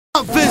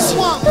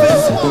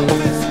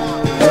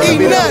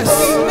E.Ness,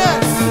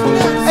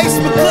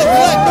 Aasim,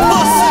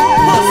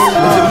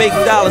 If it make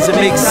dollars, it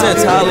makes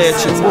sense. Holla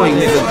at your boy,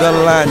 nigga.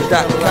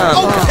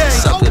 Gunline.com. Okay.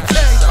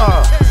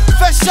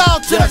 Fresh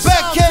out to the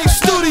Batcave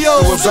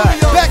Studios,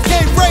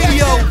 Batcave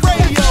Radio,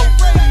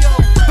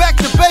 Back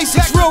to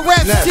Basics, Real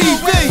Raps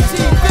TV.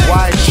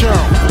 Y.e.m,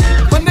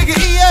 My nigga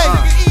E.A.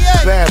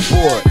 bad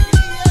boy.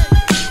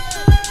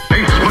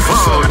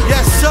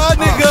 Yes sir,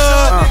 nigga.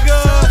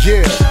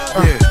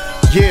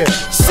 Yeah.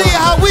 See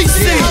how we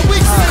see.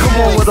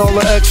 Come on with all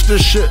the extra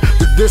shit.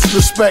 The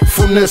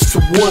disrespectfulness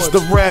towards the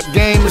rap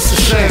game, it's a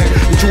shame.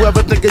 Did you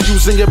ever think of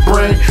using your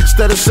brain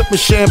instead of sipping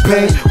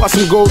champagne while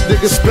some gold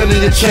diggers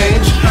spending your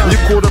change? You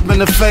caught up in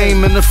the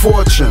fame and the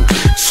fortune,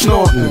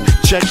 snorting.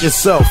 Check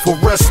yourself or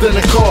rest in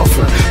a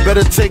coffin.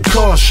 Better take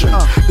caution,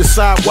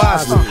 decide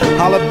wisely.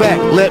 Holla back,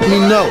 let me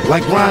know.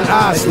 Like Ron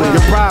Isley, you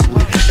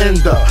probably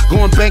end up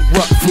going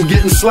bankrupt from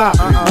getting sloppy,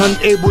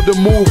 unable to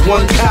move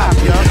one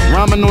copy.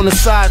 Rhyming on the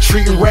side,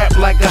 treating rap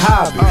like a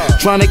hobby.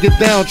 Trying to get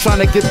down, trying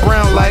to get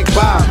brown like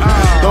Bob.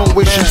 Don't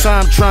waste your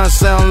time trying to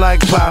sound like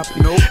Poppy.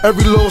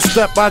 Every little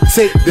step I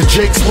take, the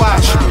Jake's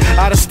watching.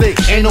 Out of state,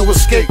 ain't no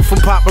escape from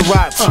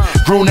papparazi.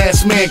 Grown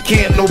ass man,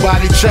 can't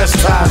nobody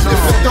chastise.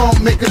 If it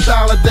don't make a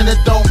dollar, then it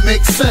don't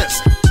make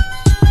sense.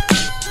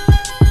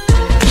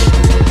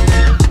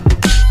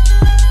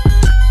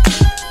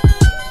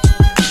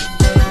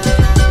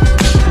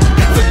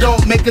 If it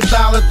don't make a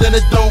dollar, then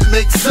it don't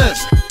make sense.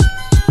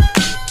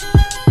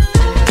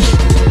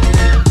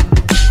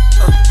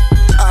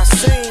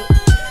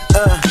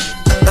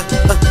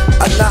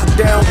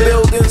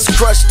 Buildings,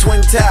 crush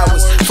twin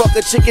towers. Fuck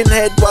a chicken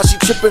head while she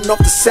tripping off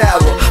the sour.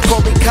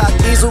 Call me cock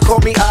diesel, call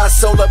me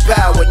solar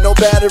power. No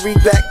battery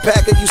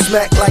backpacker, you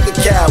smack like a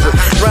coward.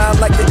 Rhyme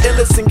like the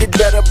illest and get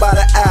better by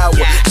the hour.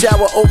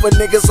 Shower over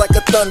niggas like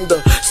a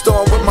thunder.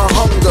 Storm with my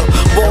hunger,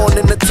 born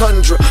in the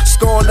tundra.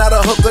 Scorn out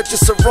a hooker,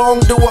 just a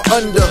wrongdoer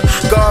under.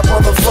 God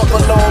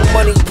motherfucker, long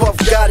money, puff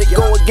got it.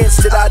 Go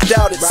against it, I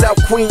doubt it. South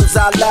Queens,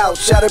 I loud,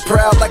 shout it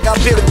proud like I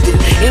built it.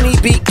 Any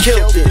beat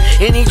killed it,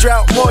 any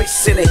drought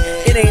moist in it.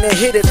 It ain't a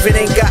hit if it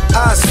ain't got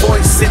Oz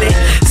voice in it.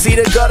 See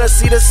the gutter,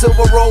 see the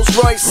silver Rolls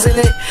Royce in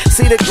it.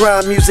 See the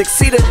grind music,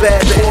 see the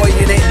bad boy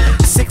in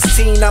it.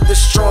 16, I'm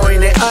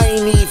destroying it. I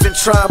ain't even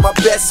trying my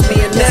best.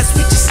 Me and Ness,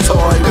 we just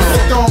toying. If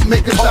it don't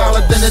make a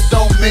dollar, then it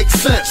don't make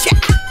sense.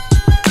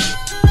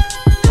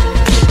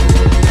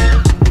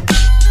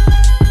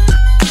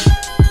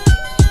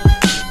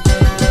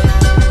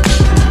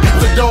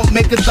 If it don't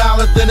make a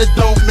dollar, then it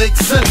don't make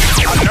sense.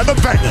 Another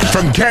banger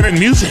from Gettin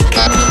Music.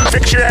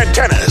 Fix your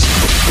antennas.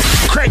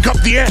 Crank up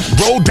the amp,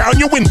 roll down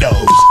your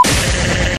windows.